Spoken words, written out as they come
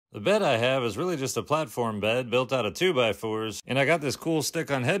The bed I have is really just a platform bed built out of 2x4s, and I got this cool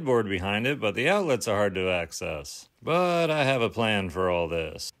stick-on headboard behind it, but the outlets are hard to access. But I have a plan for all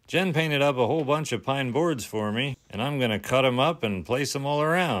this. Jen painted up a whole bunch of pine boards for me, and I'm gonna cut them up and place them all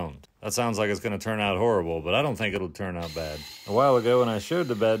around. That sounds like it's gonna turn out horrible, but I don't think it'll turn out bad. A while ago when I showed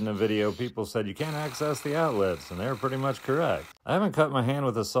the bed in a video, people said you can't access the outlets, and they were pretty much correct. I haven't cut my hand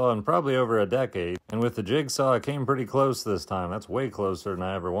with a saw in probably over a decade, and with the jigsaw I came pretty close this time. That's way closer than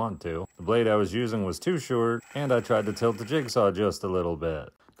I ever want to. The blade I was using was too short, and I tried to tilt the jigsaw just a little bit.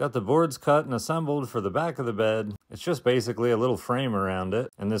 Got the boards cut and assembled for the back of the bed. It's just basically a little frame around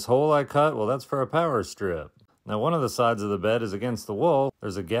it. And this hole I cut, well, that's for a power strip. Now one of the sides of the bed is against the wall.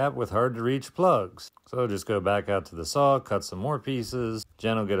 There's a gap with hard to reach plugs. So just go back out to the saw, cut some more pieces.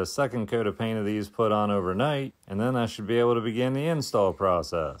 Jen will get a second coat of paint of these put on overnight, and then I should be able to begin the install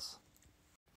process.